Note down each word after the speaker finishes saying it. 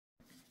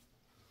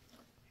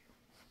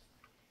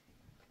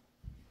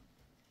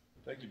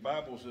Take your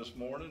Bibles this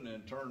morning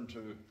and turn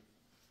to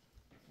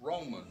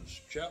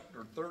Romans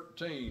chapter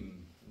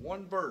 13,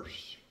 one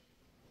verse.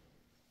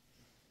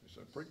 You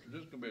say, preacher,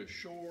 this is going to be a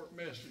short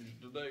message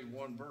today,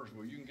 one verse.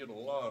 Well, you can get a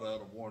lot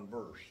out of one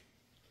verse.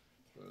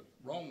 But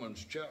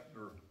Romans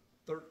chapter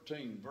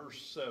 13,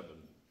 verse 7.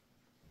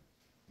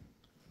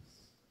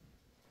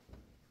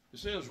 It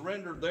says,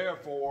 render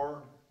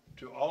therefore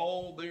to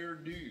all their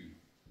due.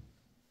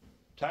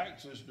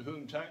 Taxes to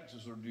whom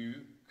taxes are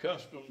due,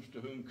 customs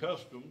to whom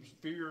customs,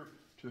 fear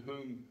to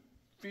whom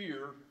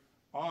fear,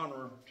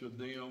 honor to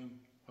them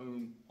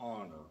whom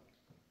honor.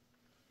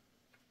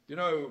 You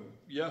know,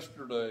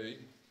 yesterday,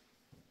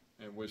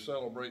 and we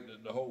celebrated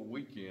it the whole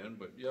weekend,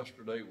 but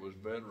yesterday was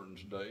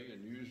Veterans Day,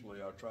 and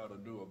usually I try to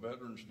do a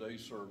Veterans Day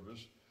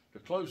service. The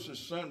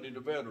closest Sunday to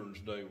Veterans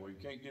Day, well, you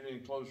can't get any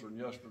closer than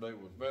yesterday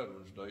was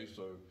Veterans Day,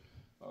 so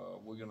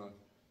we're going to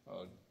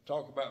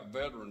talk about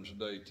Veterans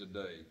Day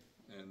today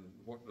and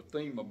what the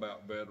theme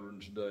about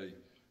Veterans Day.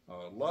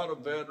 A lot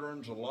of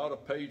veterans, a lot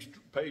of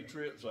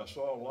patriots. I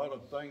saw a lot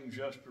of things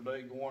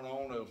yesterday going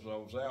on as I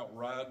was out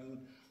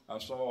riding. I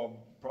saw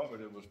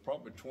there was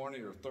probably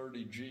 20 or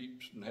 30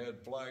 Jeeps and had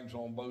flags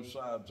on both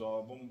sides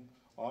of them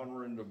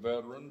honoring the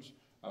veterans.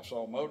 I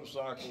saw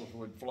motorcycles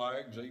with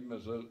flags, even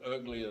as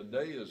ugly a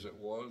day as it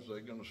was,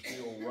 they're going to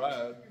still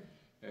ride.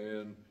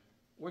 And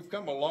we've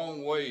come a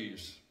long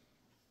ways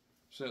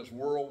since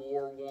World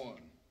War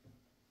I.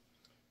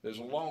 There's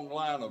a long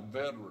line of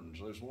veterans.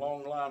 There's a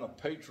long line of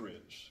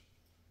patriots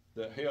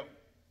that helped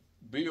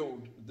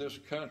build this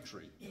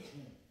country.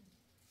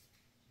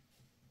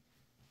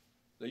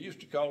 They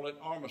used to call it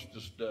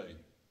Armistice Day.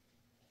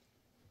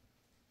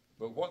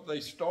 But what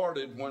they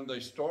started when they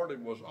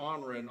started was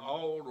honoring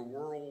all the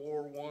World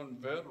War I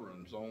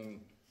veterans.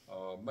 On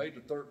May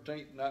the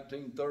 13th,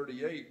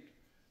 1938,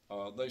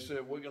 they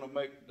said, we're going to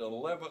make the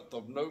 11th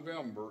of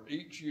November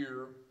each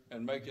year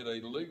and make it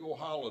a legal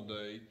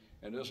holiday.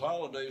 And this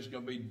holiday is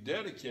going to be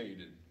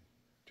dedicated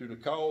to the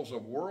cause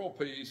of world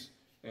peace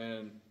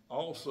and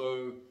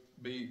also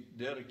be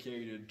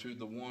dedicated to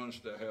the ones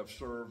that have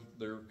served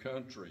their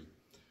country.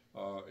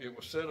 It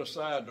was set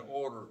aside to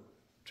order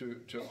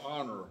to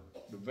honor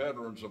the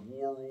veterans of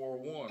World War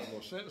I.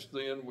 Well, since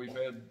then, we've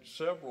had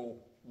several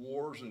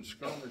wars and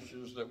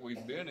skirmishes that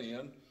we've been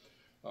in.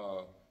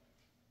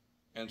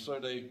 And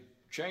so they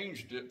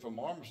changed it from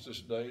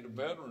Armistice Day to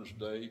Veterans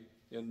Day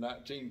in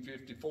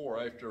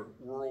 1954 after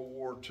World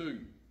War II.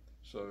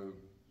 So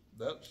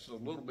that's a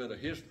little bit of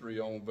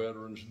history on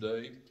Veterans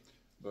Day.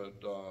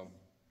 But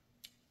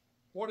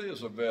what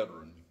is a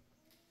veteran?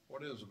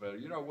 What is a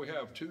veteran? You know, we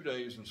have 2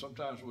 days, and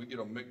sometimes we get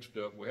them mixed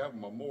up. We have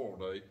Memorial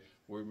Day.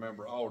 We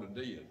remember all the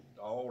dead,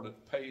 all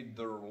that paid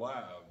their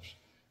lives.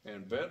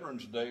 And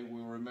Veterans Day,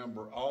 we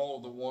remember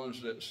all the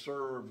ones that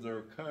served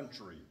their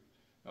country,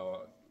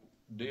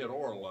 dead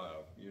or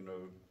alive, you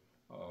know.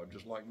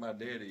 Just like my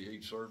daddy,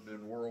 he served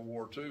in World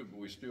War II, but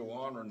we still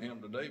honoring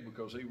him today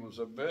because he was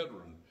a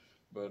veteran.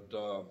 But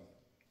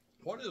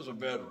what is a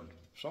veteran?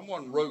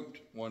 Someone wrote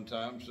one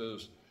time,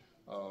 says,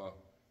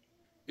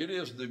 it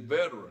is the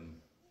veteran,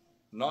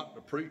 not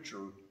the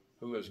preacher,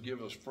 who has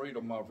given us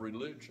freedom of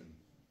religion.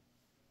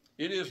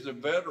 It is the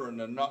veteran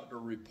and not the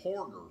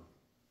reporter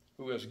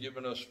who has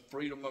given us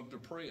freedom of the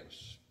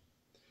press.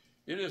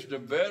 It is the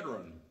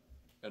veteran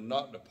and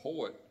not the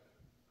poet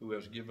who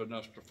has given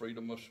us the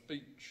freedom of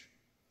speech.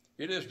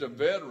 It is the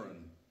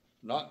veteran,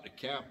 not the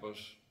campus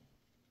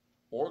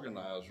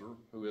organizer,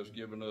 who has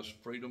given us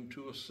freedom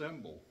to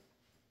assemble.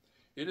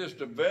 It is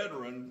the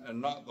veteran and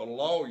not the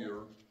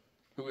lawyer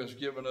who has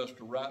given us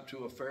the right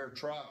to a fair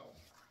trial.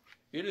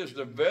 It is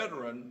the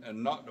veteran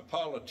and not the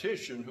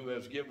politician who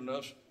has given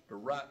us the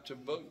right to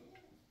vote.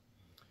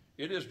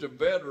 It is the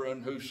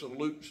veteran who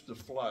salutes the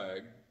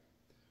flag,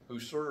 who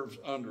serves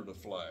under the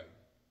flag.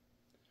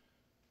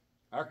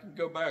 I can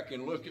go back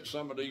and look at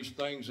some of these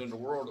things in the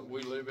world that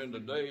we live in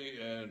today,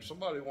 and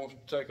somebody wants to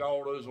take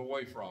all those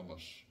away from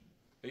us.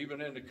 Even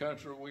in the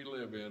country we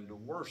live in, the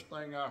worst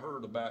thing I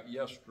heard about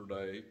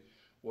yesterday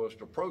was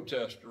the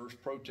protesters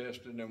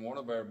protesting in one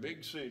of our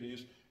big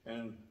cities,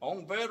 and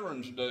on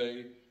Veterans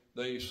Day,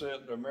 they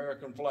set the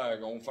American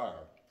flag on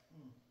fire.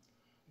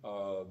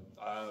 I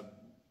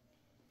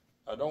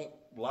don't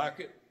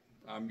like it.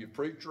 I'm your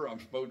preacher. I'm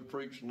supposed to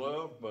preach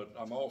love, but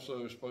I'm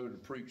also supposed to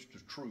preach the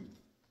truth.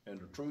 And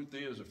the truth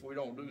is, if we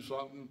don't do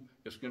something,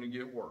 it's going to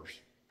get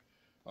worse.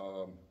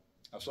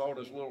 I saw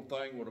this little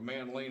thing with a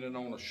man leaning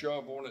on a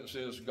shovel, and it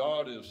says,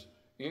 God is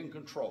in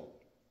control.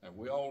 And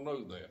we all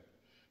know that.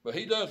 But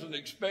he doesn't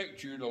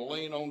expect you to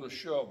lean on the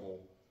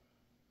shovel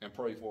and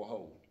pray for a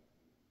hole.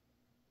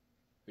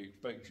 He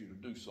expects you to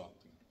do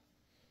something.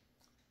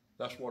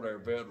 That's what our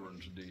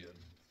veterans did.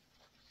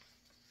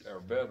 Our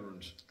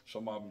veterans,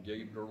 some of them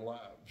gave their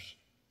lives.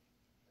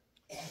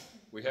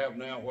 We have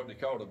now what they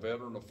call the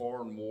Veteran of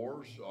Foreign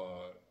Wars.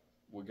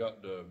 We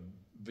got the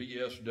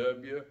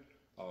VSW.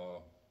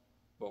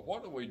 But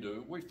what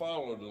do? We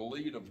follow the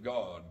lead of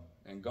God,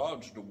 and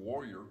God's the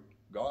warrior.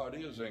 God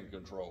is in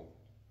control.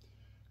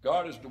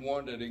 God is the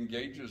one that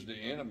engages the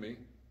enemy,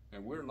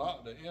 and we're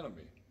not the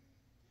enemy.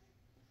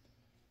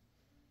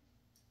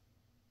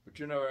 But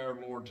you know, our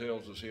Lord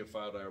tells us he'll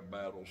fight our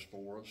battles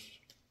for us.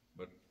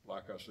 But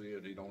like I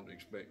said, he don't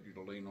expect you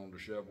to lean on the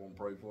shovel and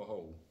pray for a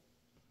hole.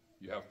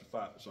 You have to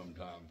fight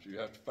sometimes. You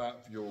have to fight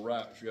for your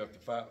rights. You have to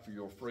fight for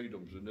your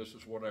freedoms. And this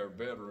is what our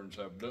veterans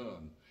have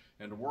done.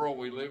 In the world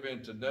we live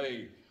in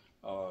today,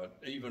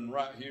 even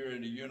right here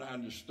in the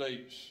United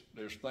States,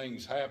 there's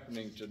things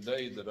happening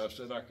today that I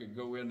said I could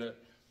go in that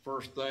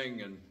first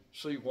thing and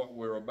see what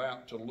we're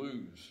about to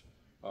lose.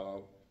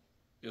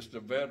 It's the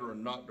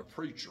veteran, not the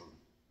preacher,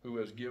 who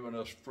has given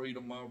us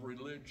freedom of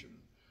religion.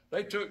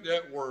 They took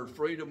that word,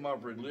 freedom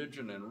of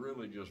religion, and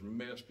really just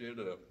messed it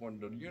up.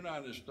 When the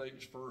United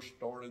States first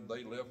started,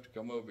 they left to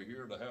come over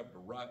here to have the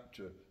right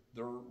to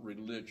their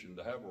religion,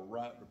 to have a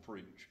right to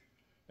preach.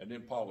 And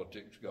then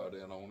politics got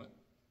in on it.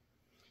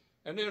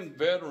 And then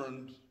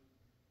veterans,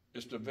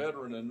 it's the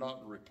veteran and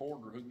not the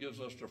reporter who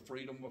gives us the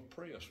freedom of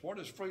press. What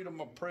is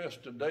freedom of press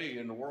today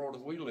in the world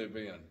that we live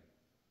in?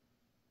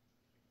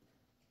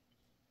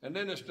 And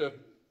then it's the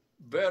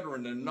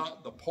veteran and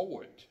not the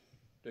poet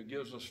that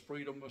gives us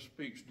freedom of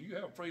speech. Do you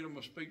have freedom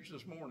of speech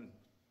this morning?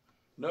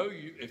 No,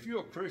 if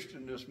you're a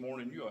Christian this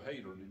morning, you're a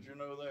hater. Did you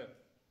know that?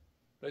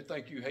 They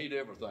think you hate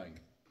everything.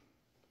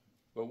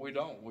 But we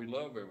don't. We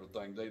love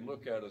everything. They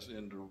look at us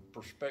in the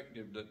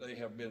perspective that they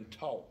have been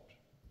taught.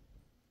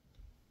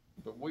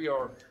 But we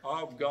are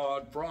of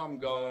God, from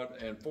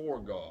God, and for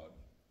God.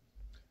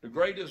 The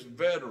greatest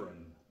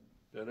veteran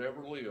that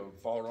ever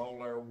lived fought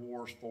all our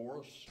wars for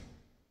us.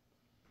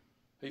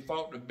 He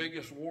fought the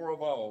biggest war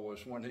of all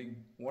was when he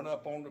went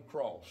up on the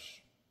cross.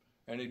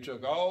 And he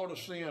took all the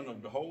sin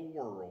of the whole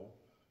world,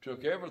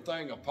 took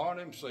everything upon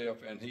himself,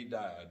 and he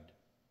died.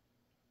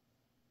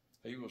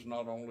 He was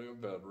not only a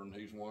veteran,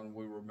 he's one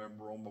we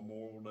remember on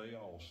Memorial Day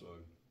also.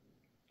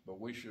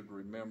 But we should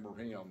remember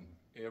him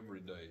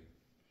every day.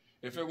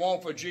 If it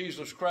weren't for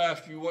Jesus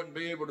Christ, you wouldn't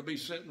be able to be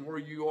sitting where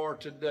you are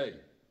today.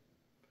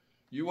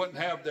 You wouldn't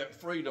have that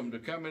freedom to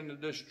come into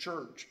this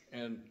church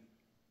and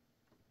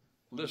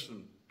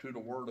listen to the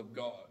Word of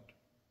God.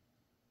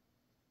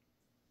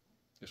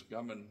 It's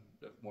coming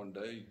that one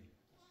day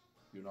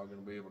you're not going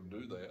to be able to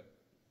do that.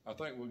 I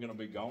think we're going to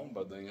be gone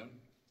by then.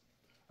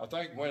 I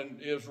think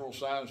when Israel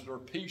signs their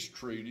peace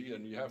treaty,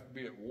 and you have to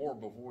be at war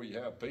before you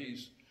have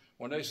peace,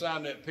 when they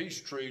sign that peace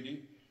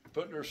treaty,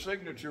 put their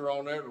signature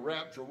on there to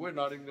rapture, we're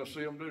not even going to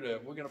see them do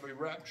that. We're going to be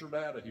raptured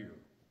out of here.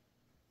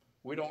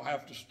 We don't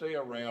have to stay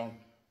around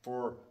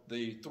for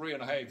the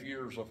 3.5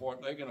 years of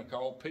what they're going to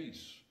call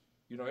peace.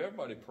 You know,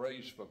 everybody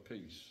prays for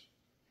peace.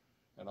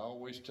 And I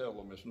always tell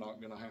them it's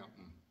not going to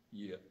happen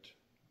yet.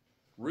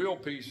 Real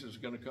peace is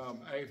going to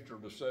come after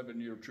the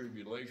 7-year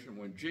tribulation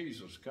when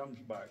Jesus comes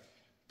back,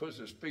 puts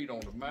his feet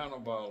on the Mount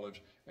of Olives,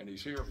 and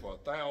he's here for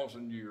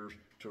 1,000 years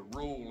to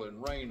rule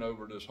and reign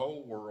over this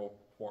whole world,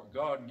 what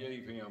God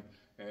gave him,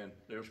 and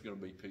there's going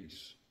to be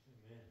peace.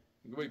 Amen.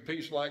 There's going to be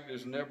peace like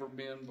there's never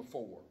been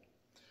before.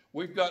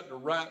 We've got the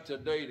right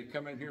today to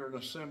come in here and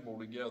assemble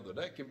together.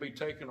 That can be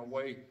taken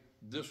away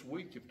this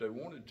week if they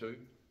wanted to.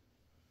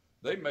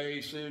 They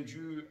may send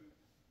you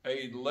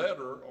a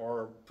letter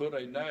or put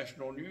a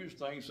national news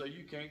thing say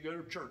you can't go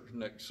to church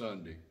next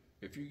Sunday.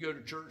 If you go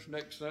to church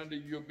next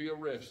Sunday, you'll be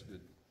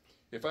arrested.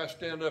 If I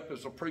stand up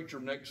as a preacher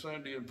next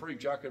Sunday and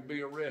preach, I could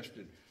be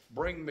arrested.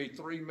 Bring me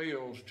 3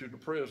 meals to the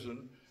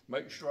prison.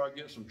 Make sure I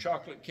get some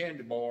chocolate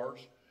candy bars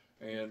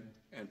and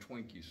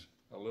Twinkies.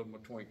 I love my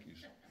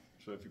Twinkies.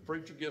 So if your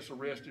preacher gets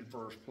arrested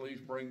first, please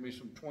bring me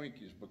some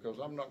Twinkies, because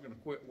I'm not going to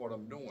quit what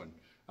I'm doing.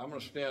 I'm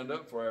going to stand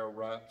up for our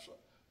rights,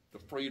 the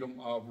freedom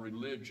of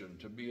religion,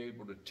 to be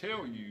able to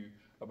tell you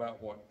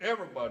about what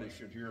everybody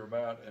should hear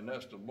about, and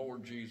that's the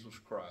Lord Jesus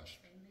Christ.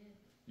 Amen.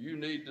 You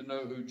need to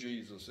know who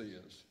Jesus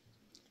is.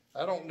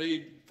 I don't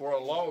need for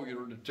a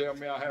lawyer to tell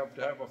me I have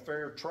to have a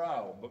fair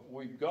trial, but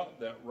we've got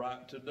that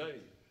right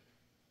today.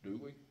 Do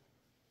we?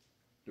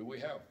 Do we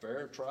have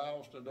fair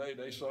trials today?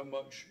 There's so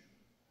much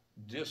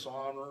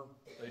dishonor,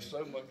 there's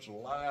so much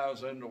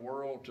lies in the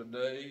world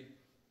today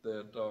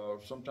that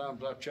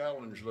sometimes I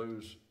challenge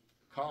those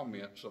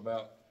comments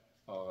about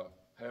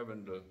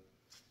having the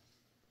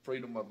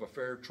freedom of a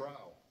fair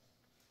trial.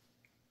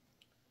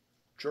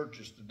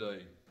 Churches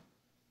today,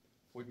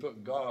 we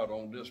put God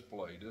on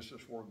display. This is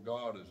where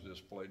God is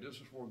displayed. This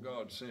is where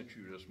God sent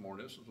you this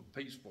morning. This is a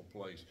peaceful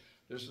place.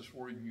 This is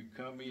where you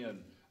come in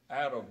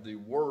out of the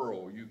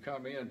world. You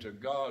come into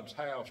God's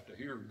house to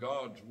hear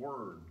God's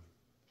word.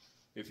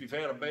 If you've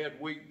had a bad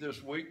week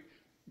this week,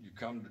 you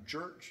come to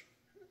church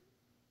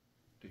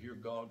to hear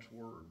God's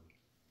word,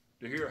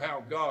 to hear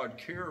how God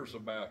cares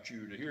about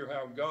you, to hear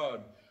how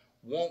God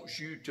wants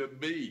you to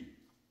be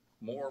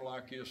more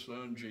like his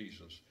son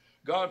Jesus.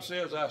 God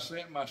says, I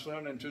sent my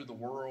son into the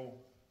world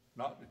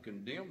not to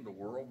condemn the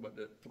world, but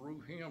that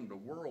through him the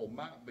world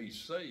might be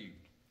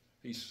saved.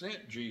 He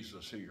sent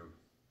Jesus here,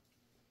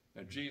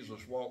 and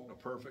Jesus walked a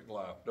perfect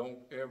life. Don't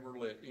ever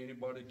let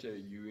anybody tell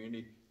you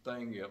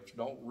anything else.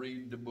 Don't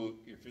read the book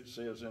if it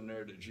says in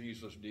there that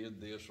Jesus did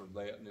this or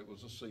that and it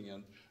was a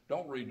sin.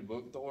 Don't read the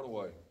book, throw it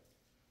away,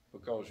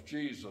 because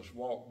Jesus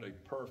walked a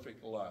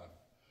perfect life.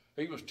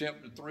 He was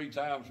tempted 3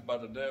 times by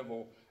the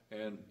devil,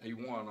 and he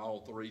won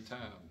all 3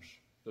 times.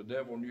 The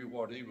devil knew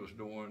what he was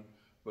doing,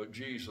 but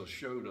Jesus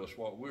showed us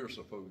what we're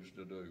supposed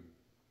to do.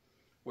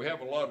 We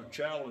have a lot of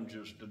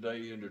challenges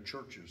today in the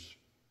churches.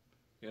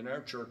 In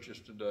our churches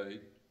today,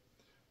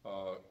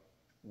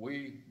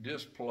 we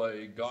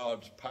display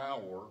God's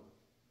power.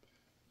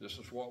 This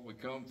is what we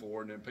come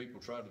for, and then people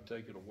try to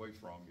take it away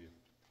from you.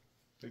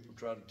 People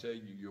try to tell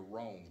you you're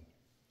wrong.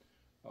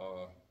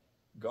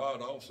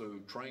 God also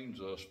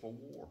trains us for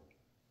war.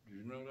 Did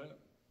you know that?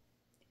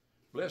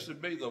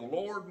 Blessed be the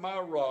Lord my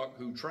rock,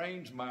 who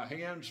trains my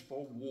hands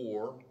for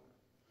war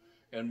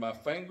and my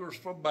fingers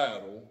for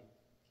battle.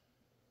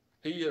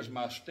 He is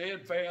my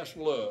steadfast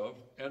love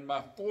and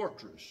my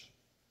fortress,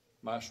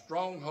 my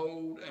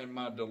stronghold and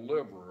my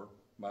deliverer,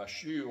 my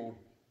shield,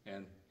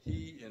 and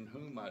he in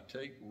whom I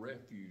take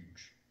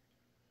refuge,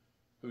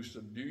 who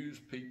subdues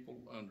people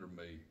under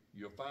me.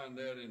 You'll find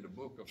that in the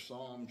book of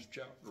Psalms,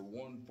 chapter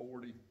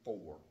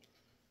 144.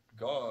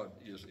 God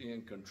is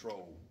in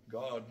control.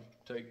 God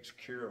takes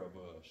care of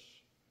us.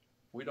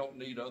 We don't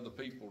need other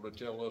people to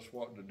tell us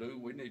what to do.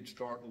 We need to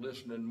start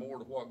listening more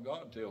to what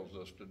God tells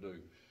us to do.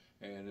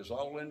 And it's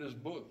all in his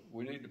book.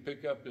 We need to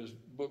pick up his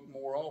book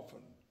more often.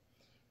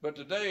 But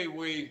today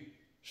we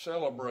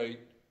celebrate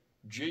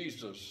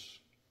Jesus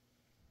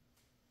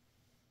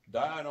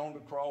dying on the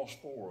cross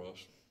for us,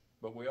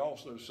 but we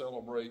also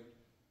celebrate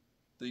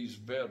these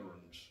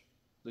veterans,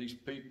 these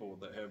people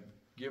that have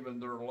given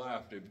their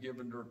life, they've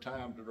given their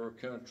time to their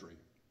country.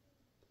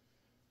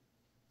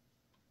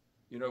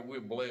 You know,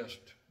 we're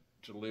blessed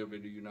to live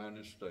in the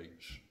United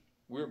States.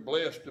 We're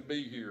blessed to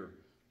be here,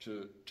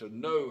 to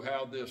know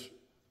how this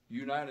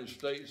United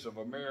States of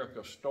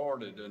America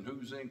started and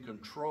who's in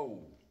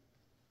control.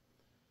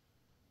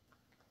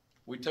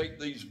 We take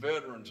these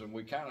veterans and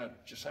we kind of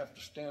just have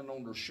to stand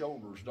on their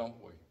shoulders,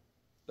 don't we?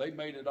 They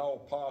made it all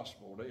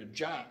possible. They are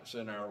giants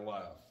in our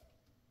life.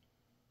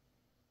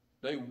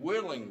 They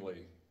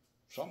willingly,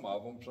 some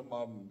of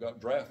them got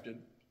drafted.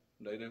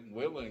 They didn't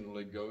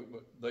willingly go,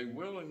 but they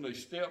willingly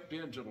stepped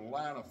into the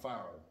line of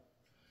fire.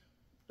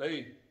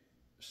 They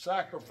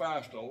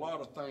sacrificed a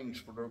lot of things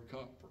for their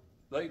comfort.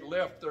 They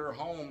left their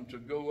home to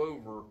go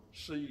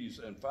overseas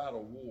and fight a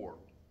war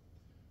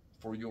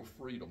for your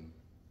freedom.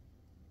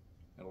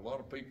 And a lot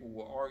of people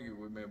will argue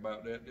with me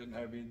about that. It didn't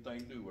have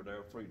anything to do with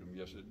our freedom.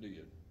 Yes, it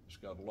did. It's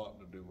got a lot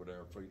to do with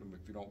our freedom.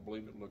 If you don't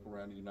believe it, look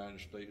around the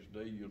United States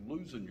today. You're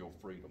losing your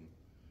freedom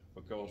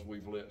because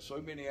we've let so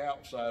many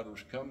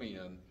outsiders come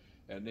in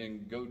and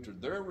then go to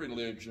their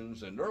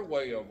religions and their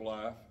way of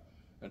life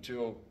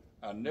until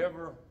I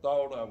never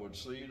thought I would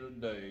see the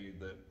day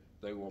that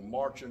they were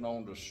marching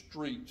on the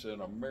streets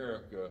in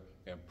America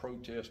and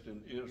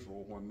protesting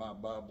Israel when my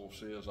Bible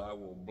says, I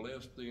will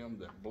bless them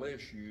that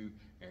bless you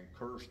and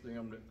curse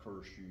them that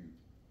curse you.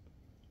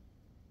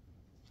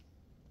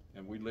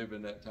 And we live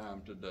in that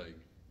time today.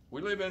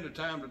 We live in a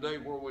time today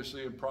where we're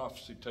seeing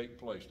prophecy take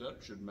place. That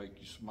should make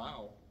you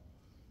smile.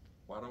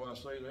 Why do I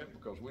say that?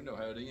 Because we know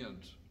how it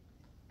ends.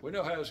 We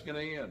know how it's going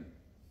to end.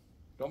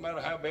 Don't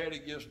matter how bad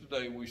it gets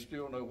today, we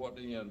still know what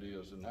the end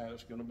is and how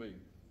it's going to be.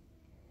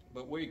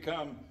 But we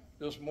come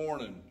this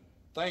morning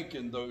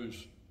thanking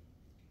those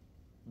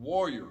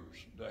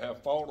warriors that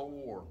have fought a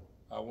war.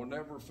 I will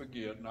never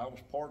forget, and I was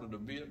part of the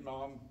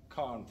Vietnam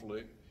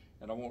conflict,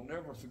 and I won't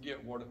never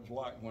forget what it was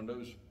like when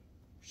those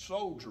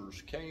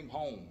soldiers came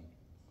home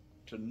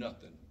to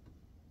nothing.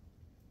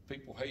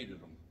 People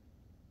hated them.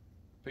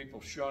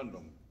 People shunned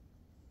them.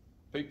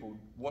 People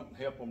wouldn't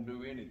help them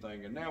do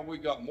anything. And now we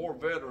got more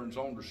veterans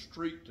on the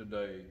street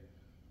today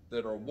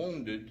that are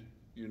wounded,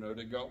 you know,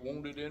 they got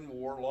wounded in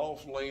war,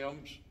 lost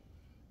limbs,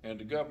 and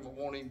the government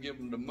won't even give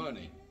them the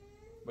money.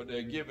 But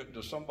they give it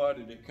to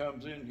somebody that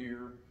comes in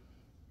here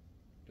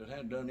that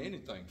hadn't done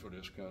anything for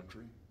this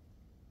country.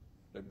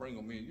 They bring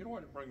them in. You know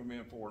what they bring them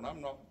in for? And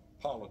I'm not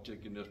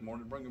politicking this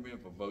morning. They bring them in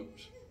for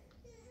votes.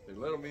 They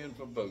let them in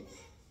for votes.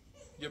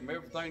 Give them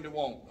everything they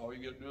want. All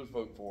you got to do is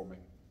vote for me.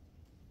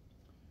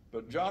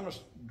 But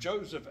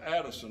Joseph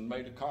Addison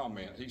made a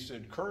comment. He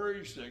said,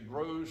 courage that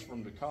grows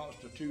from the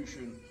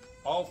Constitution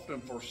often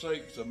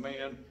forsakes a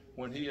man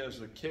when he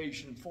has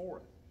occasion for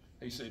it.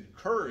 He said,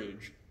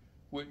 courage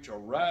which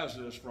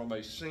arises from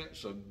a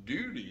sense of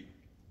duty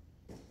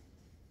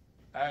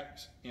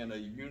acts in a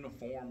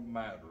uniform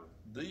manner.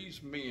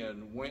 These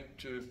men went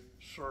to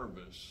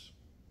service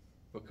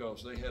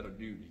because they had a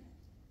duty.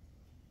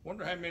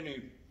 Wonder how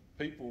many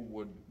people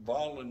would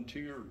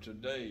volunteer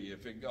today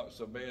if it got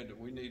so bad that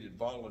we needed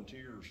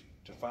volunteers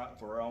to fight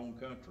for our own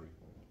country.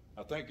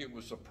 I think it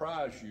would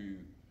surprise you,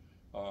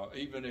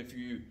 even if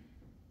you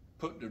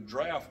put the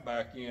draft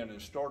back in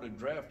and started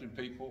drafting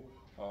people.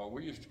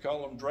 We used to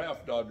call them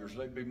draft dodgers.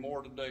 They'd be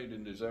more today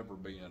than there's ever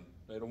been.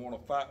 They don't want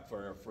to fight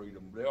for our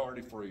freedom. They're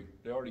already free.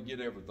 They already get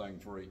everything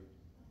free.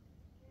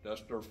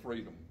 That's their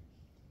freedom.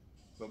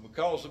 But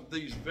because of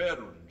these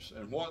veterans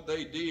and what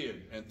they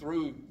did, and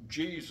through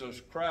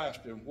Jesus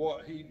Christ and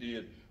what he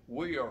did,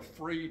 we are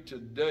free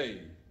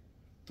today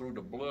through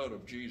the blood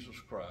of Jesus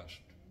Christ.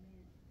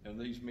 And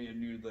these men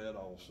knew that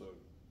also.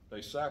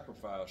 They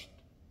sacrificed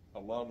a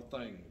lot of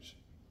things.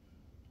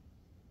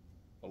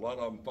 A lot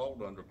of them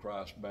fought under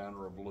Christ's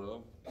banner of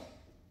love.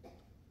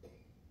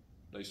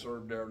 They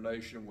served their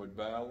nation with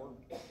valor,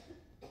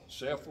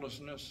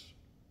 selflessness,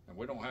 and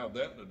we don't have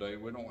that today.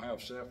 We don't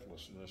have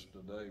selflessness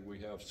today. We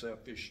have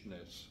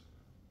selfishness.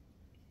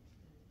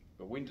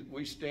 But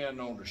we stand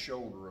on the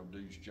shoulder of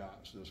these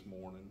giants this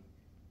morning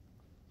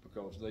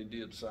because they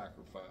did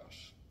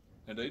sacrifice.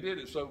 And they did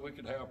it so we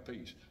could have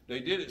peace. They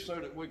did it so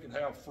that we could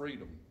have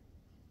freedom.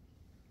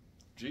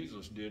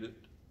 Jesus did it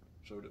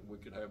so that we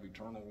could have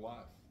eternal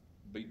life.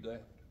 Beat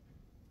that.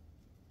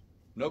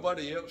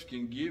 Nobody else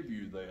can give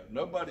you that.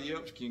 Nobody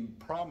else can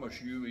promise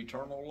you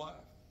eternal life.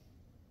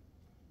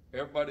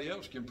 Everybody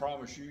else can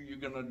promise you you're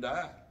going to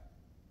die.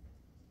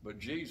 But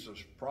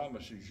Jesus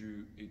promises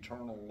you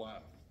eternal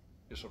life.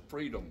 It's a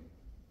freedom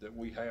that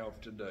we have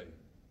today.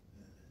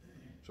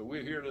 So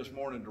we're here this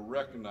morning to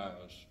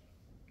recognize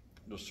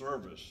the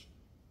service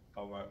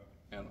of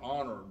and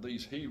honor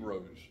these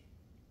heroes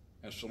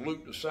and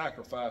salute the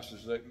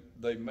sacrifices that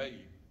they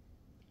made.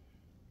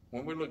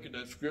 When we look at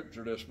that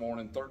scripture this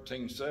morning,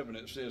 13:7,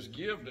 it says,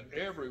 give to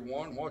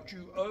everyone what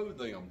you owe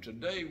them.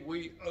 Today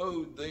we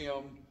owe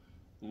them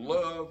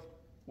love.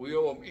 We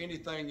owe them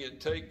anything it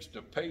takes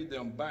to pay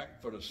them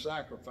back for the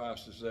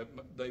sacrifices that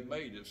they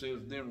made. It says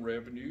then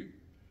revenue.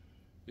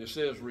 It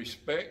says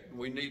respect.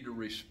 We need to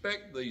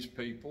respect these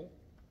people.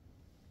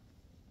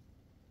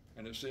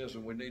 And it says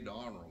that we need to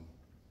honor them.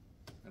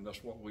 And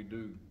that's what we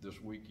do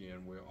this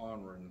weekend. We're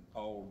honoring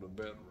all the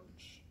veterans.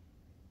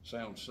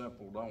 Sounds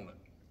simple, don't it?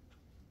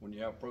 When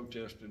you have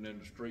protesting in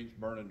the streets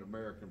burning the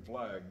American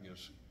flag,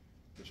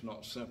 it's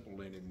not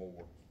simple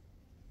anymore.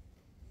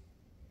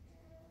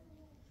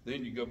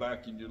 Then you go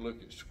back and you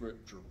look at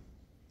Scripture.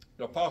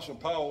 The Apostle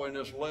Paul in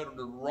this letter to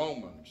the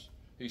Romans,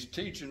 he's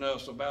teaching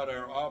us about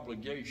our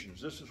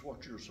obligations. This is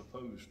what you're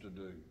supposed to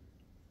do.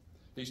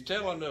 He's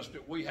telling us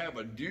that we have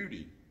a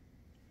duty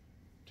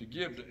to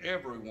give to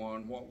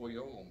everyone what we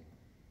owe them.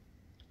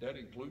 That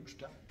includes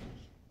taxes.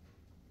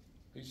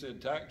 He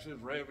said taxes,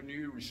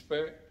 revenue,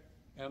 respect,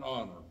 and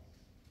honor.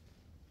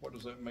 What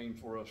does that mean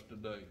for us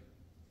today?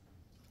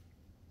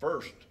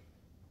 First,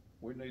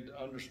 we need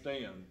to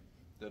understand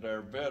that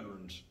our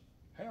veterans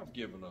have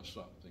given us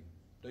something.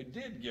 They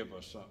did give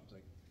us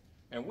something,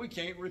 and we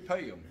can't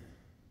repay them.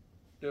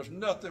 There's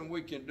nothing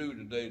we can do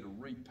today to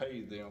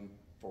repay them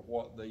for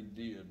what they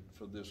did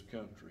for this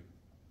country,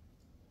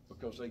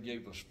 because they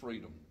gave us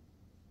freedom.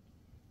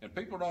 And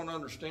people don't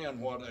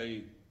understand what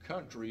a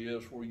country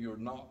is where you're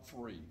not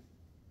free.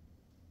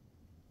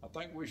 I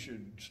think we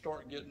should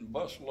start getting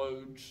bus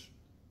loads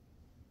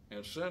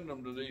and send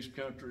them to these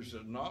countries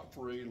that are not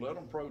free, let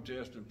them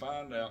protest and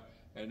find out,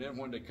 and then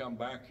when they come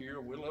back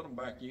here, we'll let them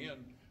back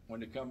in.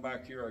 When they come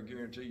back here, I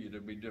guarantee you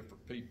there'll be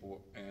different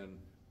people, and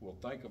we'll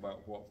think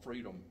about what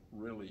freedom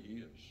really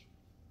is.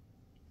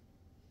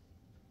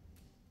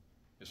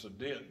 It's a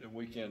debt that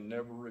we can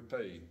never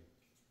repay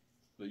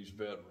these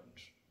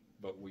veterans,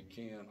 but we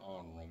can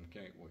honor them,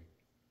 can't we?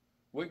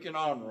 We can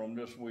honor them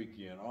this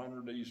weekend,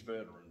 honor these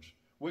veterans.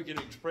 We can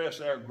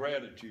express our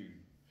gratitude.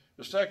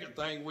 The second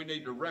thing, we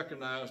need to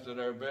recognize that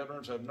our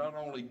veterans have not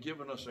only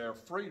given us our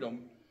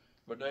freedom,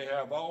 but they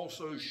have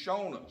also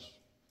shown us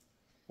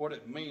what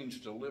it means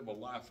to live a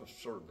life of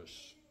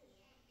service.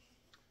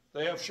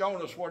 They have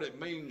shown us what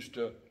it means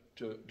to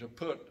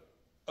put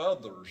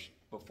others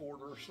before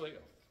themselves.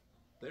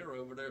 They're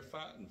over there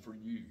fighting for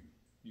you,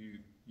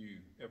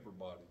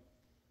 everybody.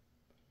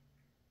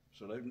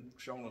 So they've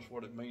shown us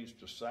what it means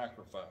to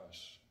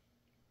sacrifice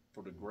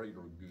for the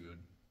greater good,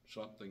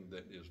 something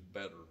that is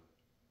better.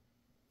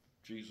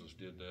 Jesus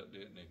did that,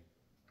 didn't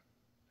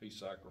he? He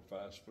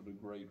sacrificed for the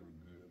greater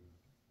good.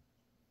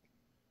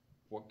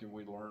 What can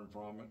we learn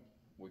from it?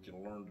 We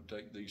can learn to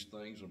take these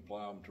things and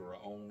apply them to our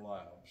own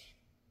lives.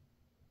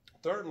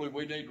 Thirdly,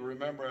 we need to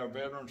remember our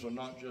veterans are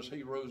not just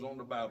heroes on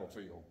the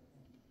battlefield.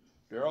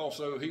 They're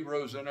also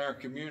heroes in our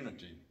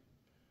community.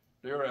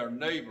 They're our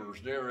neighbors.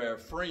 They're our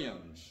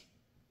friends.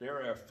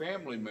 They're our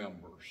family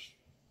members.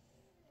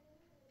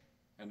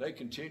 And they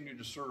continue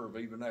to serve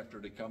even after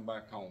they come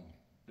back home.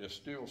 They're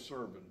still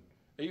serving.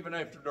 Even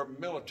after their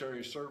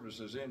military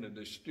service is ended,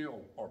 they still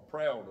are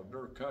proud of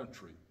their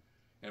country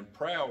and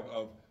proud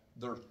of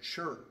their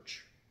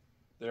church.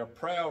 They're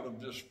proud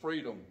of this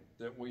freedom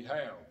that we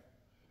have.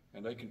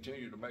 And they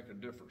continue to make a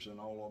difference in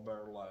all of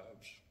our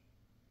lives.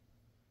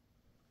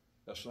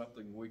 That's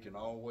something we can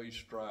always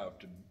strive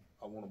to.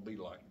 I want to be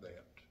like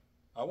that.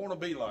 I want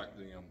to be like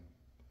them.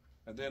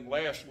 And then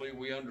lastly,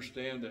 we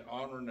understand that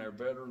honoring our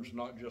veterans is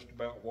not just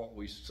about what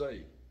we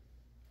say,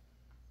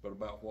 but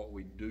about what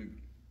we do.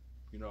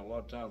 You know, a lot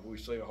of times we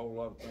say a whole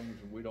lot of things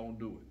and we don't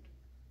do it.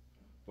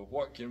 But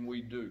what can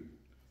we do?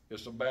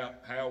 It's about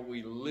how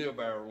we live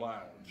our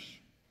lives.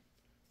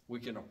 We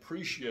can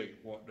appreciate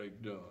what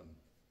they've done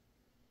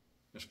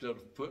instead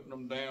of putting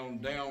them down,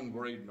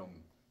 downgrading them,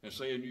 and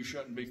saying you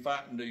shouldn't be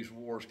fighting these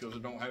wars because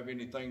it don't have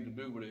anything to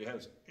do with it. It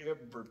has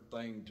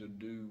everything to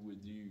do with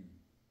you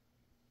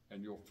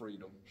and your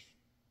freedoms.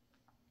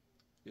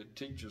 It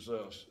teaches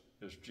us,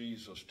 as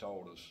Jesus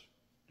taught us,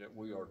 that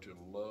we are to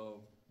love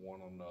one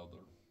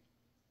another.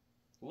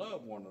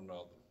 love one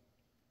another.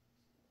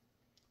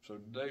 So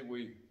today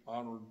we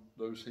honor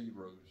those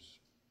heroes.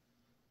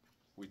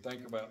 We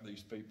think about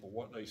these people,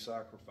 what they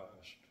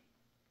sacrificed.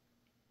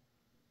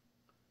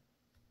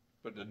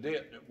 But the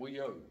debt that we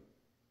owe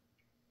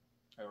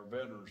our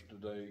veterans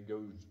today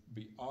goes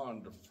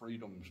beyond the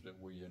freedoms that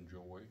we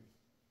enjoy.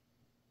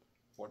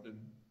 What did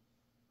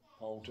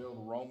Paul tell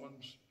the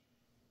Romans?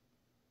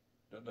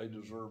 That they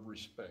deserve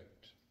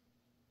respect.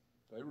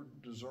 They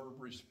deserve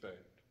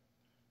respect.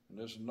 And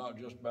this is not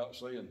just about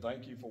saying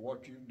thank you for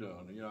what you've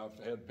done. You know,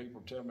 I've had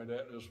people tell me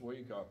that this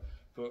week. I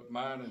put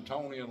mine and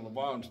Tony and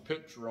Levon's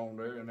picture on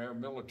there in their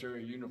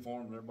military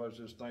uniform, and everybody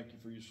says thank you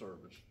for your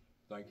service.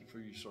 Thank you for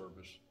your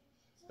service.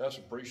 That's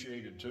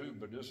appreciated too,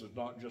 but this is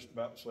not just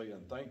about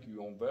saying thank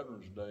you on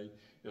Veterans Day.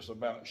 It's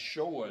about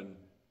showing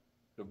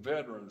the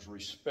veterans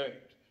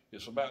respect.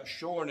 It's about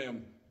showing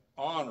them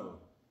honor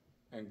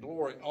and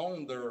glory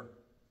on their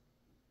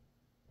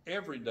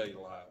everyday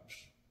lives.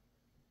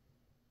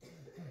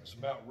 It's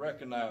about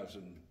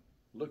recognizing,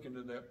 looking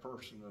at that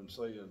person and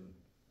saying,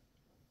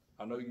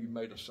 I know you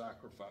made a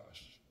sacrifice.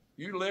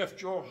 You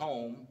left your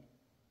home.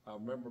 I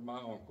remember my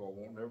uncle, I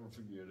won't never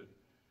forget it.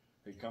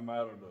 He come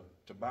out of the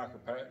tobacco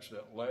patch,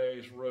 that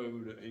last row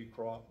that he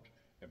cropped,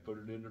 and put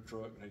it in the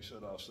truck, and he said,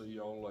 I'll see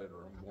y'all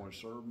later. I'm going to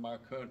serve my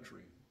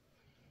country.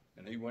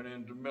 And he went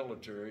into the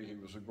military. He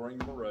was a Green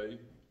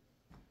Beret,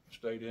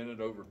 stayed in it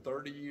over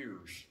 30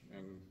 years,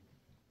 and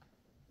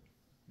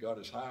got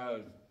as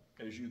high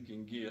as you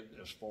can get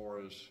as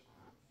far as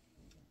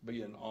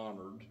being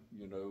honored,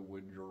 you know,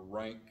 with your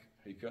rank.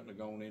 He couldn't have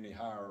gone any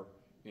higher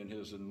in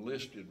his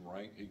enlisted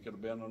rank. He could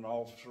have been an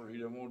officer. He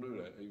didn't want to do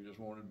that. He just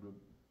wanted to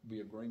be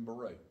a Green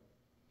Beret.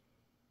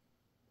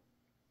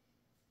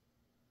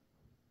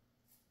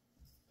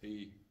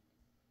 He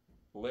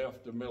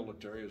left the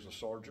military as a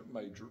sergeant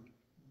major.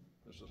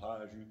 That's as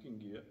high as you can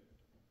get.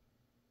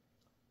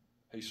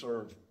 He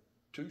served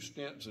 2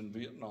 stints in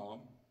Vietnam.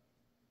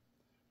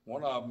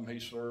 One of them he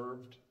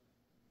served,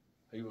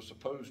 he was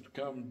supposed to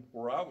come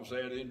where I was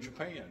at in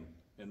Japan.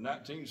 In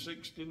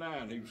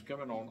 1969, he was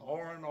coming on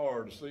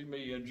R&R to see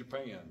me in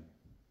Japan.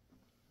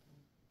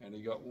 And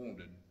he got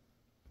wounded.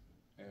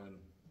 And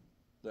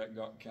that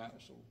got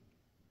canceled.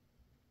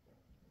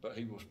 But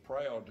he was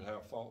proud to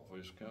have fought for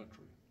his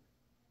country.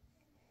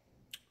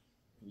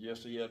 And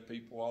yes, he had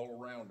people all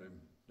around him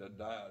that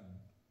died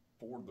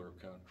for their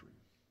country.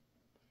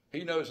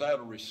 He knows how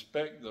to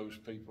respect those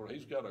people.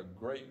 He's got a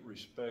great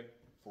respect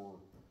for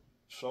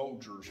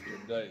soldiers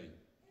today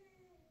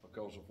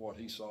because of what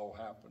he saw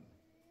happen.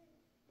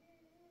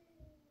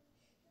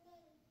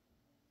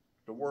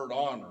 The word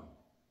honor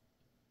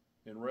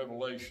in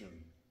Revelation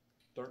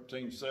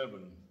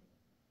 13:7,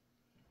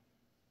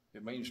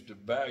 it means to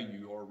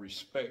value or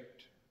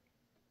respect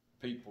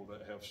people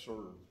that have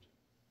served.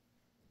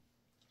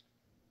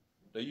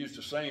 They use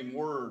the same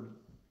word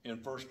in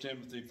 1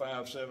 Timothy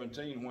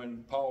 5:17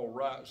 when Paul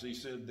writes, he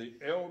said, the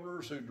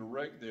elders who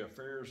direct the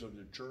affairs of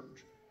the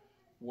church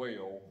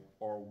well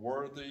are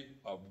worthy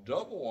of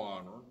double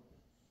honor,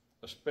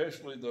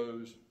 especially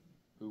those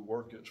who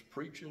work its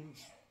preachings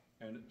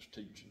and its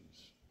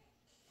teachings.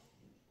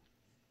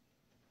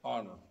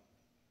 Honor.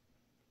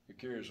 It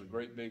carries a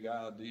great big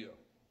idea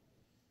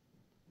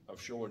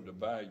of showing the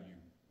value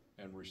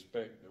and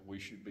respect that we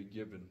should be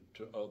given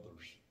to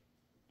others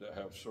that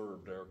have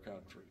served our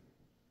country.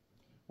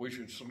 We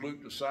should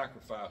salute the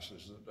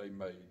sacrifices that they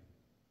made.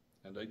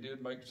 And they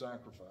did make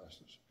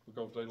sacrifices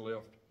because they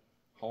left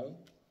home.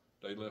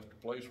 They left a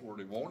place where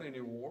they weren't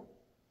any war.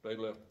 They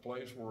left a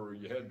place where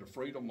you had the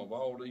freedom of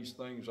all these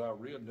things I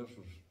read. And this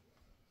was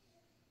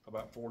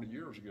about 40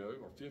 years ago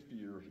or 50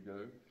 years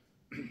ago.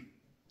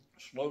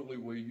 Slowly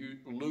we're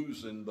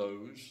losing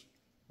those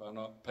by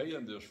not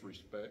paying this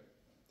respect.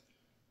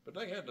 But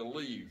they had to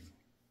leave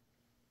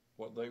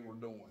what they were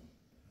doing.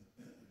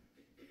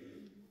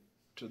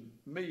 To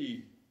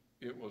me,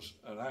 it was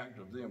an act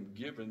of them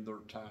giving their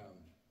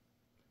time,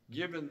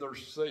 giving their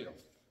self,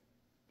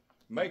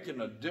 making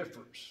a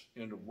difference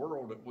in the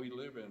world that we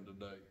live in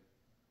today,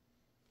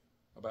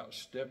 about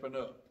stepping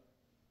up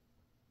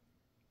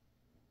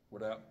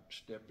without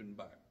stepping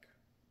back.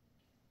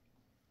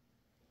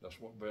 That's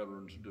what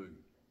veterans do.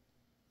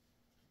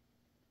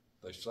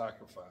 They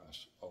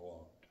sacrifice a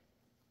lot.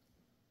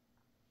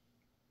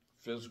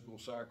 Physical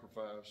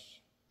sacrifice,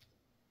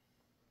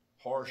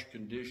 harsh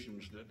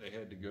conditions that they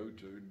had to go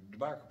to. The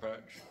tobacco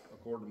patch,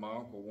 according to my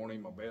uncle, wasn't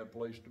even a bad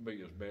place to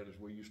be, as bad as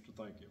we used to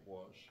think it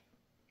was.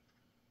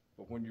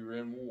 But when you're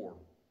in war,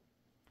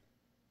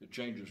 it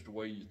changes the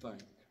way you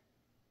think.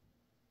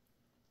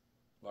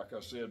 Like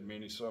I said,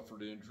 many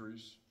suffered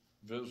injuries,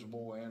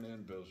 visible and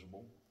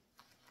invisible.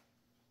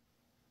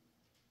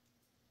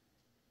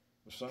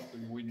 But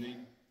something we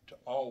need to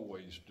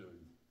always do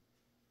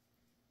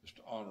is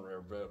to honor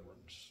our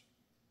veterans.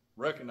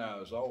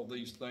 Recognize all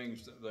these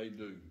things that they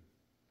do.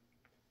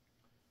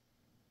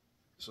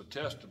 It's a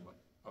testament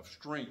of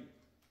strength,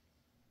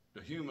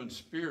 the human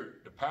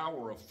spirit, the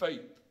power of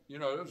faith. You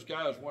know, those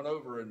guys went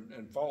over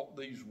and fought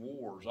these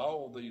wars,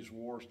 all these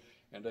wars,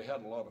 and they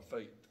had a lot of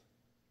faith.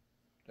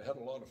 They had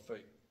a lot of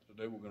faith.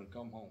 that they were going to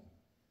come home.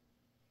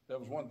 That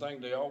was one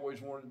thing they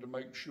always wanted to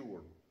make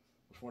sure,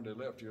 was when they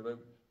left here,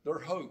 their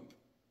hope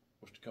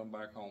was to come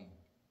back home.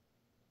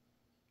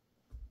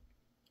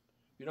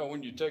 You know,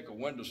 when you take a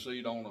window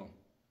seat on an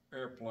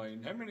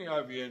airplane, how many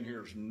of you in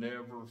here has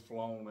never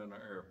flown in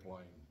an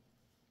airplane?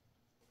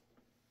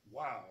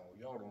 Wow,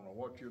 y'all don't know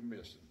what you're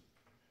missing.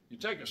 You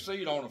take a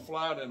seat on a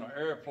flight in an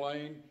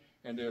airplane,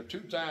 and there are two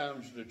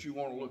times that you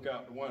want to look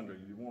out the window.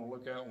 You want to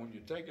look out when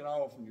you're taking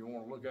off, and you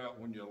want to look out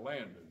when you're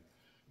landing.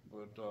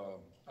 But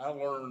I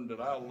learned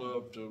that I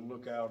love to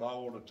look out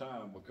all the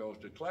time because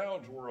the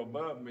clouds were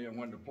above me, and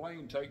when the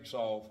plane takes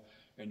off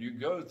and you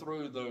go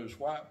through those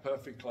white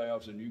puffy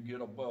clouds and you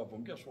get above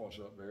them, guess what's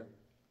up there?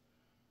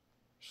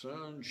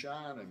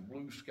 Sunshine and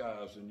blue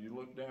skies, and you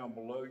look down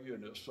below you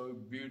and it's so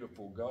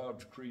beautiful.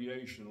 God's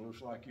creation. It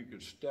looks like you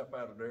could step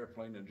out of the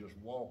airplane and just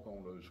walk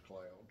on those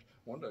clouds.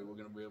 One day we're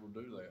going to be able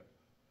to do that.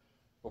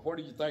 But what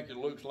do you think it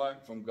looks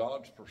like from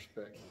God's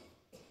perspective?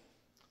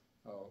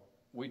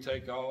 We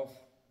take off,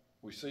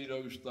 we see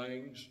those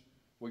things,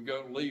 we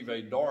go leave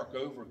a dark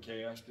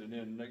overcast, and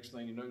then next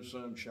thing you know,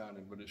 sun's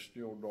shining, but it's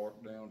still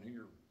dark down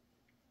here.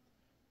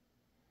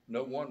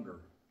 No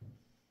wonder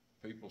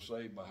people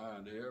say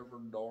behind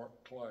every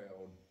dark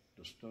cloud,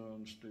 the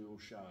sun's still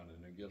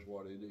shining. And guess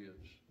what it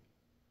is?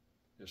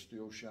 It's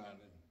still shining.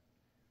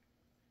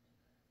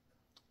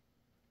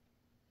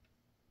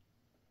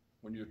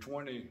 When you're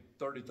 20,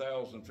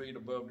 30,000 feet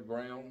above the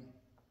ground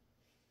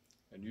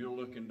and you're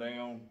looking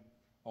down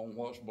on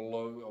what's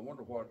below, I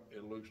wonder what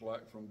it looks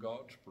like from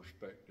God's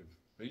perspective.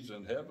 He's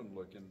in heaven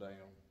looking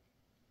down.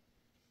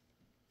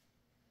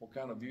 What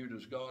kind of view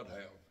does God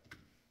have?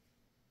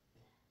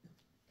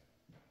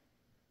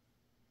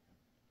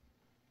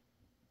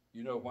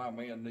 You know why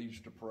man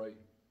needs to pray?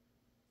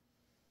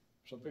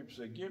 Some people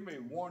say, give me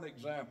one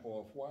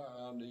example of why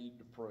I need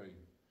to pray.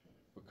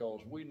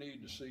 Because we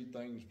need to see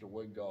things the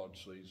way God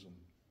sees them.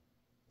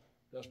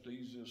 That's the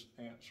easiest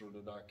answer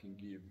that I can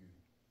give you.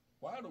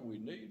 Why do we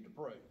need to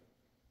pray?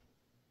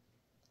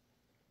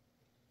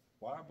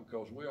 Why?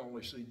 Because we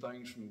only see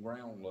things from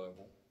ground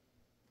level.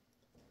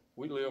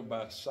 We live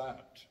by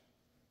sight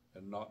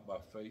and not by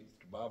faith.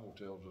 The Bible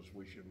tells us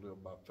we should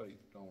live by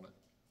faith, don't it?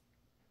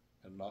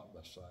 And not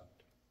by sight.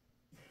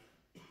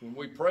 When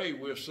we pray,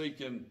 we're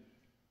seeking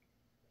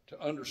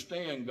to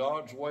understand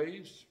God's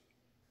ways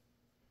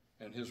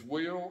and his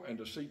will, and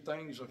to see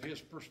things of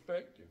his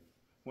perspective.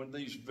 When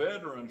these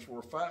veterans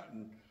were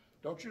fighting,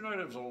 don't you know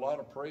there was a lot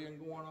of praying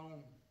going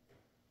on?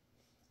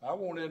 I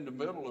went in the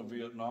middle of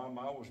Vietnam.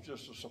 I was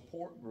just a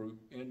support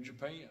group in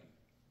Japan.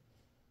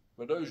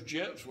 But those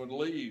jets would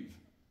leave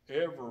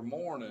every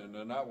morning,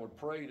 and I would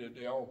pray that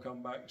they all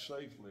come back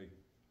safely.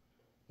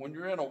 When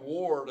you're in a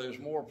war, there's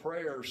more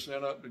prayers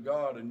sent up to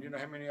God, and you know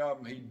how many of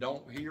them he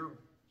don't hear?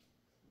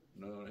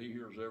 No, he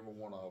hears every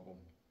one of them.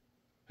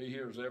 He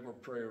hears every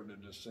prayer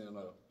that is sent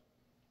up.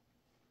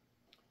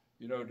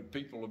 You know, the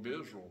people of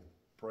Israel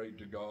prayed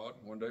to God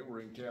when they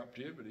were in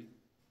captivity,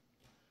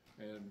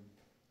 and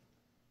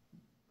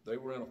they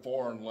were in a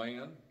foreign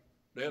land.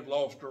 They had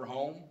lost their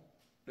home.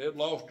 They had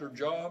lost their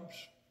jobs,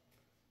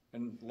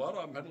 and a lot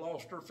of them had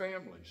lost their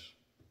families.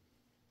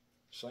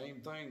 Same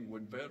thing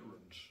with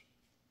veterans.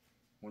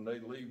 When they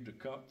leave the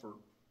comfort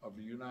of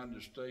the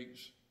United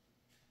States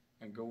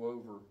and go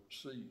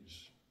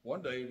overseas,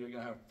 one day they're going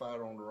to have to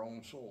fight on their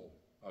own soil.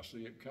 I see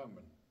it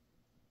coming.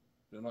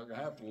 They're not going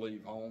to have to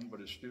leave home, but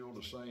it's still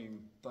the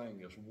same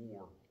thing as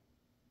war.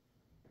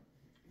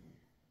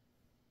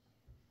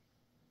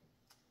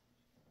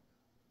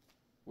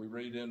 We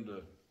read in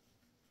the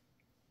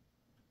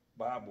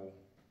Bible,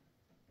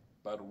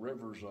 by the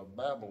rivers of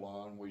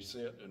Babylon we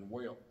sat and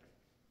wept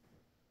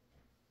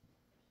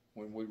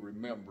when we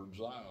remembered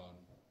Zion.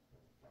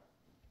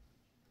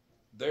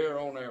 There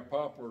on our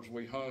poplars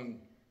we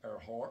hung our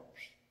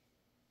harps.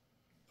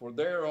 For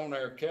there on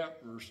our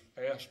captors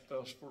asked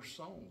us for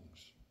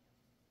songs.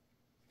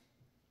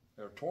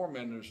 Our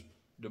tormentors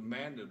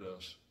demanded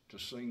us to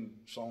sing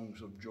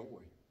songs of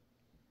joy.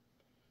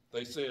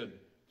 They said,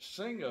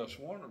 sing us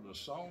one of the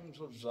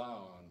songs of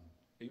Zion.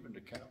 Even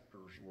the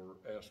captors were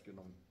asking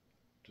them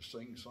to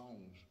sing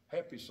songs,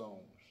 happy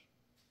songs.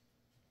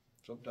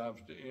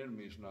 Sometimes the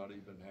enemy's not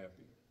even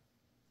happy.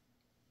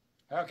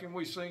 How can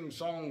we sing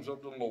songs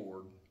of the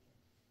Lord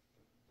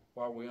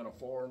while we're in a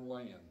foreign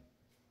land?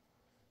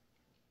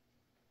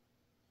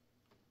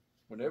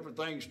 When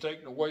everything's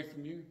taken away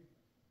from you,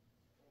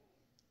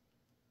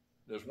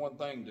 there's one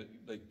thing that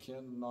they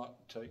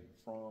cannot take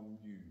from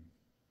you,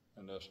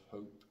 and that's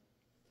hope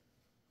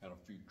and a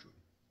future.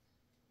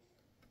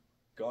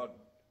 God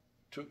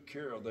took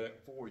care of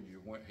that for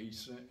you when he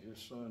sent his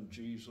son,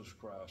 Jesus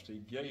Christ. He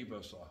gave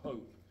us a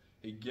hope.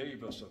 He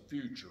gave us a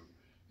future.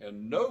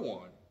 And no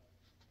one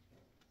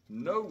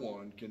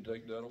can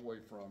take that away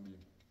from you.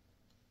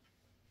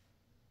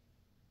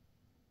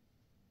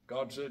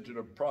 God said to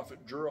the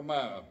prophet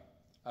Jeremiah,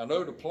 I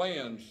know the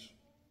plans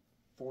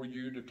for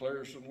you,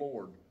 declares the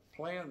Lord.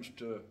 Plans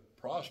to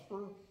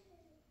prosper,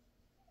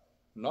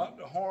 not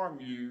to harm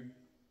you,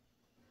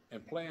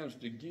 and plans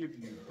to give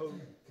you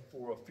hope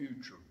for a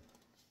future.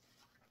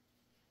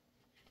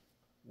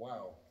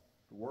 wow,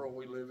 the world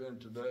we live in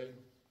today,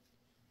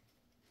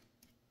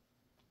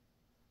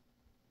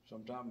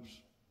 sometimes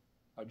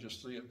I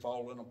just see it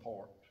falling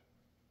apart.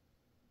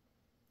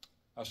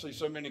 I see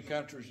so many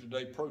countries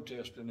today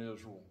protesting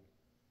Israel,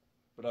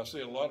 but I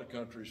see a lot of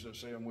countries that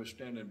say, we're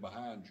standing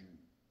behind you.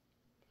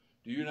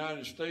 The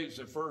United States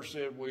at first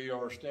said, we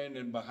are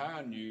standing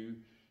behind you,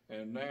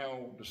 and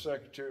now the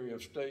Secretary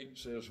of State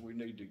says we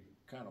need to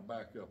kind of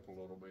back up a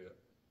little bit.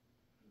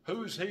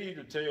 Who's he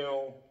to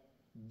tell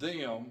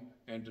them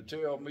and to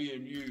tell me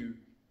and you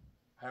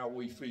how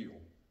we feel?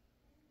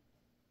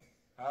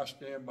 I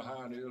stand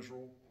behind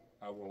Israel.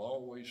 I will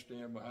always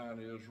stand behind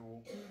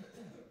Israel.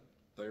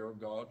 They are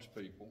God's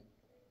people.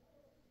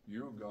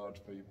 You're God's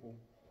people.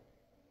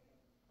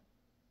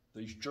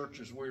 These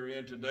churches we're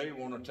in today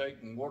want to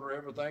take and water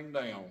everything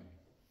down.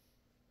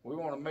 We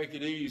want to make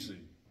it easy.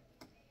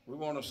 We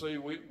want to see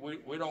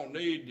we don't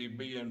need to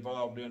be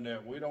involved in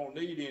that. We don't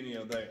need any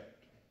of that.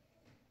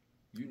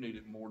 You need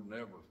it more than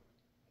ever.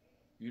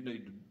 You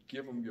need to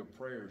give them your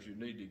prayers. You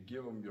need to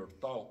give them your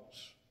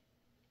thoughts.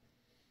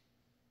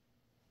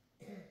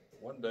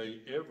 One day,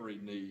 every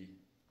knee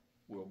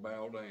will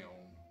bow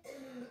down,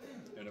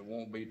 and it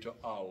won't be to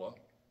Allah.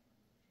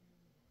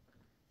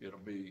 It'll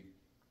be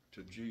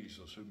to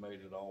Jesus, who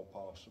made it all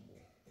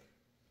possible.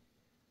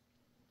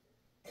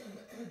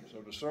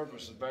 So the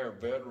service of our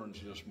veterans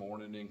this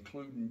morning,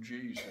 including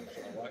Jesus,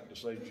 I like to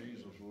say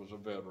Jesus was a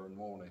veteran,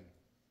 won't he?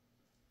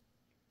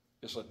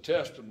 It's a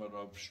testament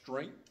of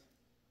strength,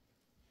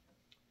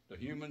 the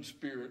human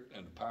spirit,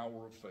 and the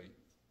power of faith.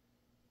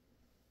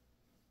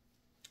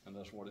 And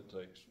that's what it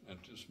takes. And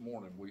this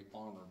morning, we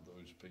honored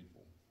those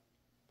people.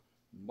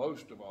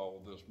 Most of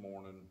all this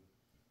morning,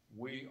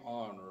 we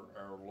honor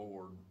our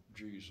Lord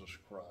Jesus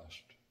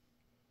Christ,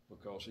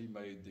 because he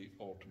made the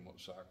ultimate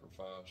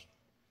sacrifice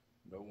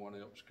no one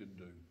else could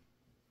do.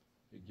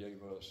 He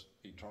gave us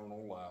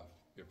eternal life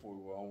if we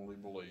will only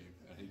believe.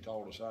 And he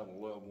taught us how to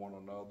love one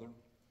another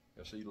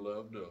as he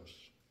loved us.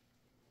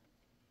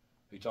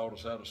 He taught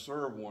us how to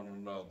serve one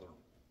another.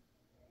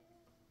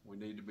 We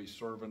need to be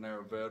serving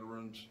our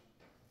veterans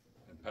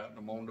and patting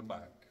them on the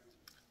back.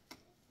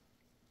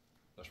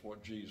 That's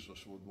what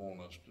Jesus would want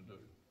us to do.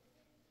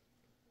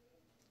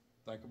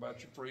 Think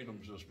about your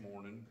freedoms this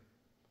morning.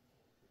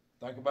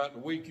 Think about the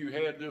week you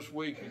had this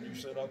week, and you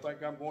said, I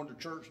think I'm going to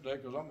church today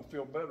because I'm going to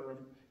feel better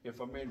if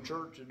I'm in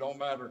church. It don't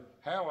matter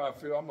how I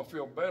feel. I'm going to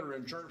feel better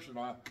in church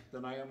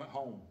than I am at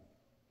home.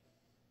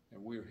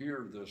 And we're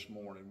here this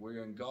morning.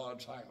 We're in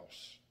God's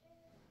house.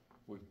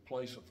 We're a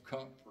place of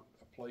comfort,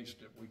 a place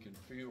that we can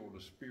feel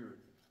the Spirit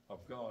of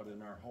God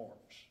in our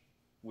hearts.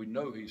 We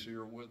know he's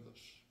here with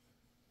us.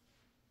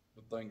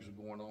 But things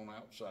are going on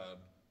outside.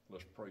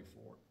 Let's pray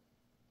for it.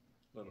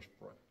 Let us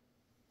pray.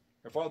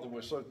 Our Father,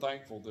 we're so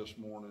thankful this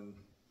morning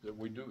that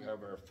we do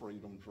have our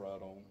freedoms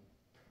right on.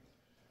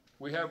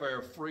 We have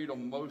our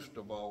freedom most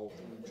of all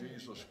through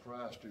Jesus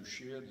Christ, who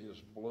shed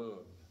his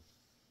blood,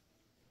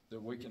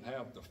 that we can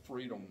have the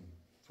freedom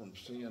from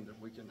sin, that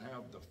we can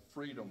have the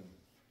freedom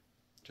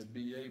to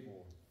be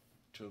able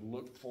to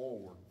look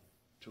forward,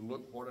 to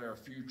look what our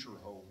future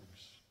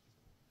holds,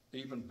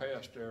 even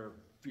past our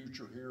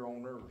future here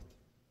on earth.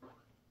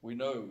 We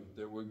know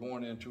that we're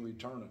going into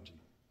eternity.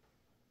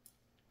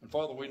 And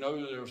Father, we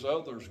know that there's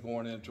others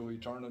going into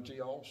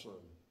eternity also.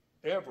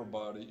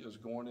 Everybody is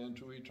going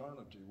into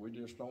eternity. We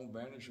just don't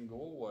vanish and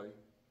go away.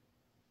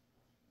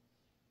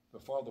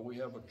 But Father, we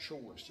have a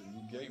choice, and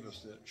you gave us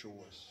that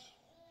choice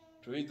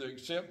to either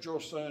accept your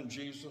Son,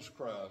 Jesus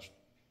Christ,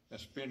 and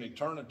spend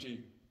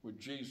eternity with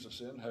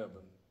Jesus in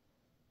heaven,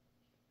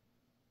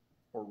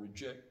 or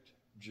reject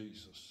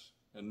Jesus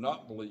and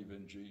not believe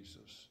in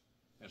Jesus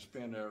and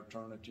spend our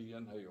eternity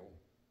in hell.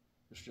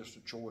 It's just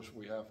a choice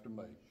we have to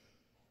make.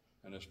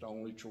 And it's the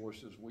only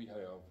choices we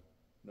have,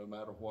 no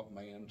matter what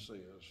man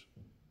says.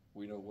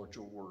 We know what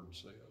your word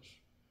says.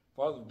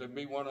 Father, there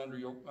be one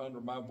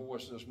under my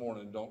voice this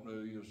morning that don't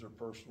know you as their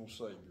personal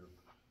Savior.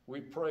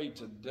 We pray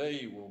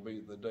today will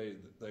be the day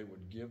that they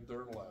would give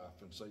their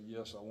life and say,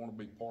 yes, I want to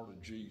be part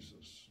of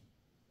Jesus.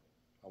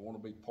 I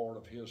want to be part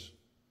of his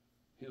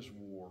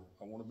war.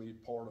 I want to be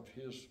part of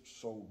his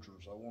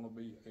soldiers. I want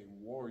to be a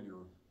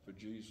warrior for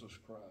Jesus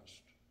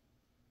Christ.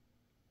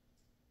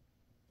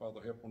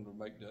 Father, help them to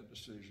make that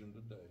decision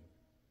today.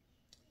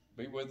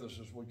 Be with us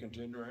as we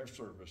continue our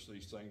service.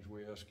 These things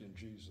we ask in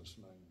Jesus'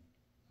 name.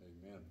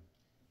 Amen.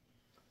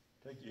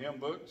 Take your hymn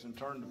books and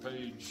turn to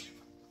page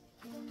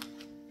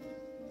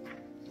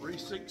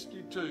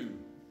 362.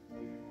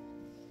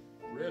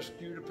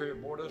 Rescue the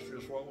perishing. Boy, that's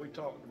just what we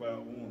talked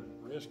about, wasn't it?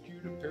 Rescue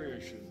the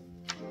perishing.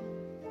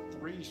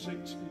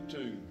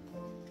 362.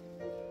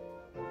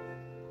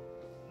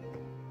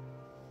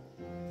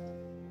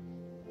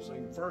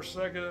 Sing first,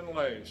 second, and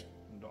last.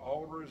 The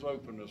altar is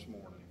open this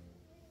morning.